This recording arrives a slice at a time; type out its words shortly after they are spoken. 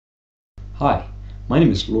Hi, my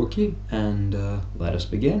name is Loki, and let us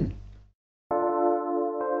begin.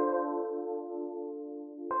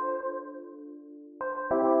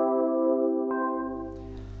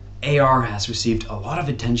 AR has received a lot of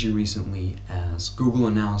attention recently as Google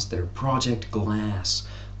announced their Project Glass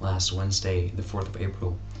last Wednesday, the 4th of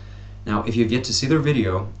April. Now, if you've yet to see their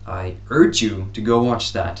video, I urge you to go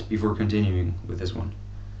watch that before continuing with this one.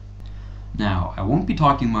 Now, I won't be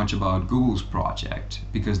talking much about Google's project,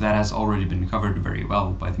 because that has already been covered very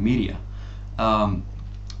well by the media.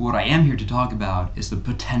 What I am here to talk about is the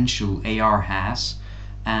potential AR has,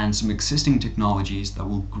 and some existing technologies that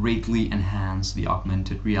will greatly enhance the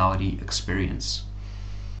augmented reality experience.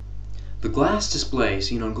 The glass display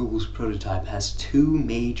seen on Google's prototype has two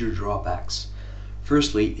major drawbacks.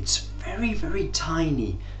 Firstly, it's very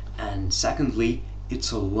tiny, and secondly,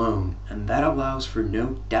 it's alone, and that allows for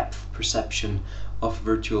no depth perception of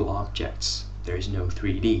virtual objects. There is no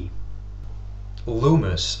 3D.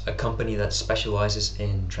 Lumus, a company that specializes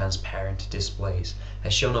in transparent displays,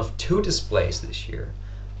 has shown off two displays this year,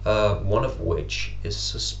 one of which is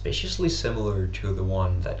suspiciously similar to the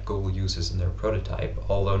one that Google uses in their prototype,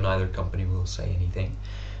 although neither company will say anything,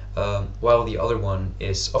 while the other one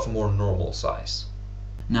is of a more normal size.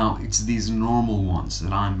 Now, it's these normal ones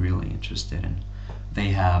that I'm really interested in.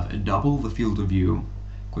 They have double the field of view,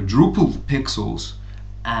 quadruple the pixels,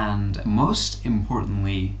 and most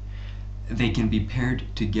importantly, they can be paired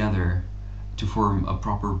together to form a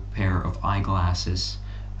proper pair of eyeglasses,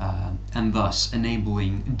 and thus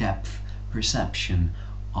enabling depth perception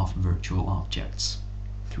of virtual objects,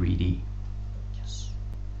 3D. Yes.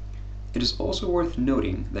 It is also worth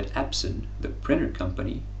noting that Epson, the printer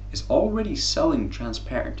company, is already selling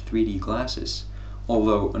transparent 3D glasses,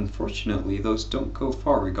 although unfortunately those don't go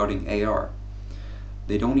far regarding AR.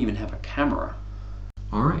 They don't even have a camera.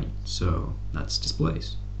 Alright, so that's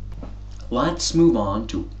displays. Let's move on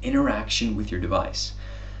to interaction with your device.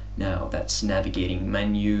 Now that's navigating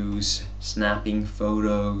menus, snapping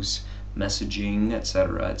photos, messaging,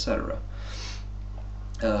 etc. etc.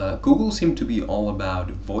 Google seemed to be all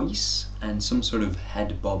about voice and some sort of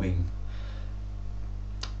head bobbing.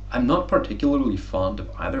 I'm not particularly fond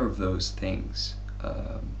of either of those things.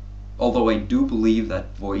 Although I do believe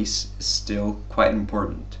that voice is still quite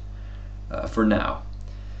important for now.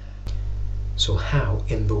 So how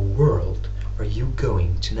in the world are you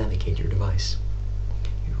going to navigate your device?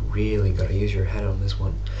 You really gotta use your head on this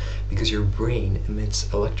one, because your brain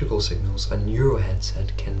emits electrical signals a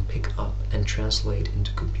Neuroheadset can pick up and translate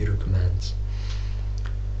into computer commands.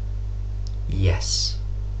 Yes,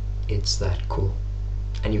 it's that cool.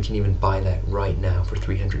 And you can even buy that right now for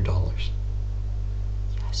 $300.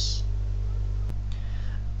 Yes.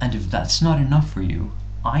 And if that's not enough for you,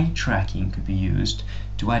 eye tracking could be used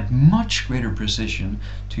to add much greater precision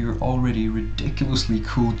to your already ridiculously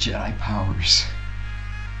cool Jedi powers.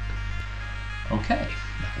 Okay,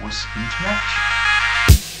 that was interaction.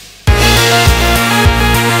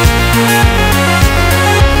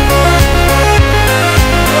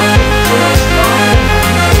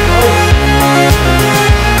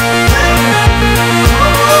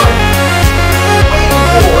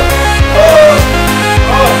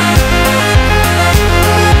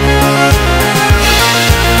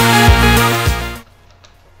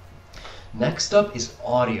 Next up is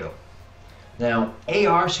audio. Now,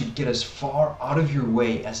 AR should get as far out of your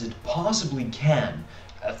way as it possibly can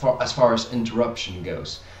as far as interruption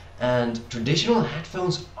goes. And traditional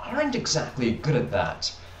headphones aren't exactly good at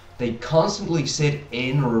that. They constantly sit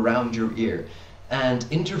in or around your ear and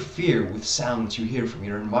interfere with sounds you hear from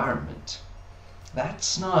your environment.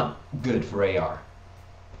 That's not good for AR.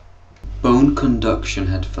 Bone conduction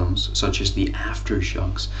headphones, such as the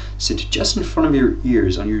Aftershocks, sit just in front of your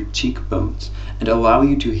ears on your cheekbones and allow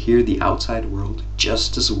you to hear the outside world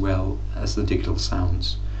just as well as the digital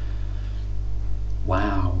sounds.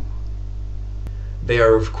 Wow. They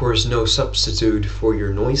are of course no substitute for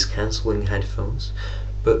your noise-cancelling headphones,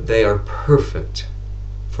 but they are perfect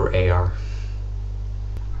for AR.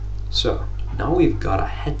 So, now we've got a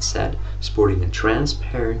headset sporting a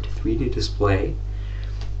transparent 3D display,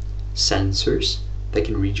 sensors that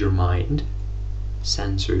can read your mind,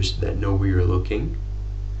 sensors that know where you're looking,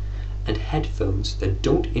 and headphones that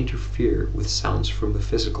don't interfere with sounds from the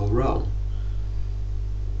physical realm.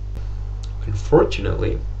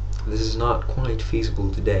 Unfortunately, this is not quite feasible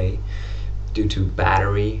today due to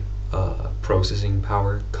battery, processing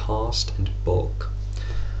power, cost, and bulk.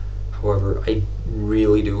 However, I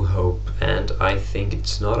really do hope, and I think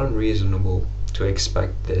it's not unreasonable to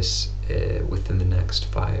expect this within the next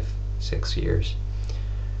 5-6 years,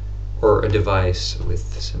 or a device with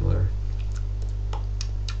similar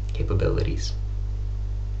capabilities. capabilities.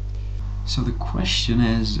 So the question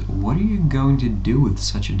is, what are you going to do with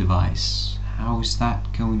such a device? How is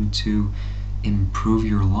that going to improve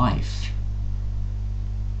your life?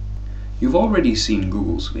 You've already seen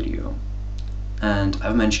Google's video, and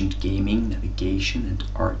I've mentioned gaming, navigation, and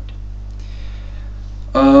art.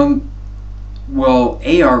 Well,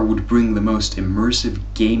 AR would bring the most immersive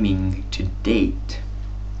gaming to date,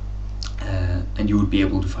 and you would be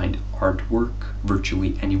able to find artwork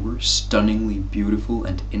virtually anywhere, stunningly beautiful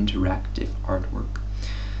and interactive artwork.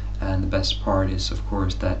 And the best part is, of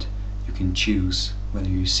course, that you can choose whether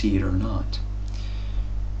you see it or not.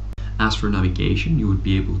 As for navigation, you would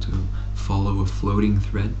be able to follow a floating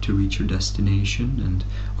thread to reach your destination, and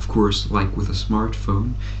of course, like with a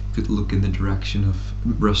smartphone, you could look in the direction of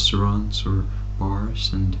restaurants or bars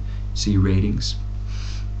and see ratings.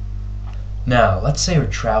 Now, let's say you're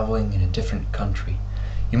traveling in a different country.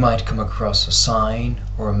 You might come across a sign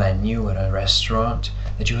or a menu at a restaurant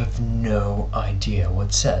that you have no idea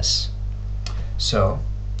what says. So,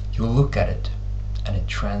 you look at it, and it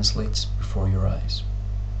translates before your eyes.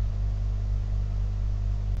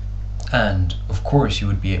 And, of course, you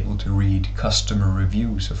would be able to read customer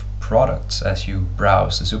reviews of products as you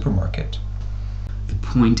browse the supermarket. The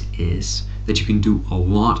point is that you can do a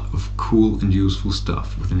lot of cool and useful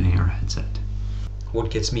stuff with an AR headset. What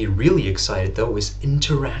gets me really excited though is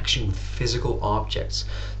interaction with physical objects,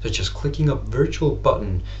 such as clicking a virtual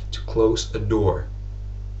button to close a door.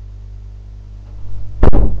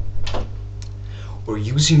 Or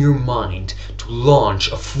using your mind to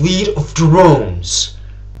launch a fleet of drones.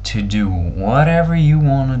 To do whatever you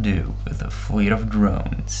want to do with a fleet of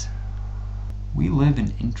drones. We live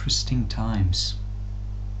in interesting times.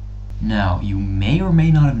 Now, you may or may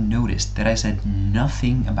not have noticed that I said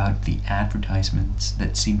nothing about the advertisements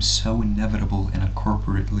that seem so inevitable in a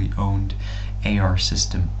corporately owned AR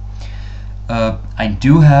system. I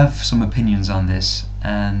do have some opinions on this,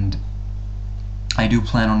 and I do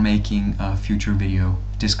plan on making a future video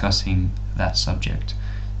discussing that subject.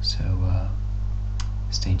 So,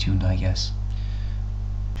 stay tuned, I guess.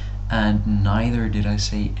 And neither did I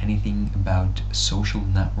say anything about social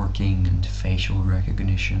networking and facial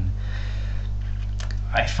recognition.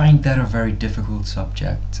 I find that a very difficult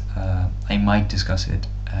subject. I might discuss it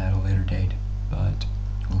at a later date, but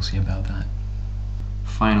we'll see about that.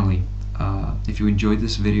 Finally, if you enjoyed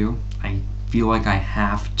this video, I feel like I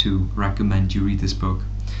have to recommend you read this book.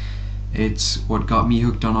 It's what got me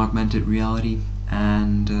hooked on augmented reality,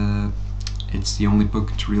 and it's the only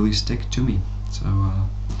book to really stick to me. So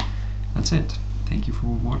that's it. Thank you for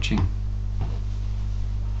watching.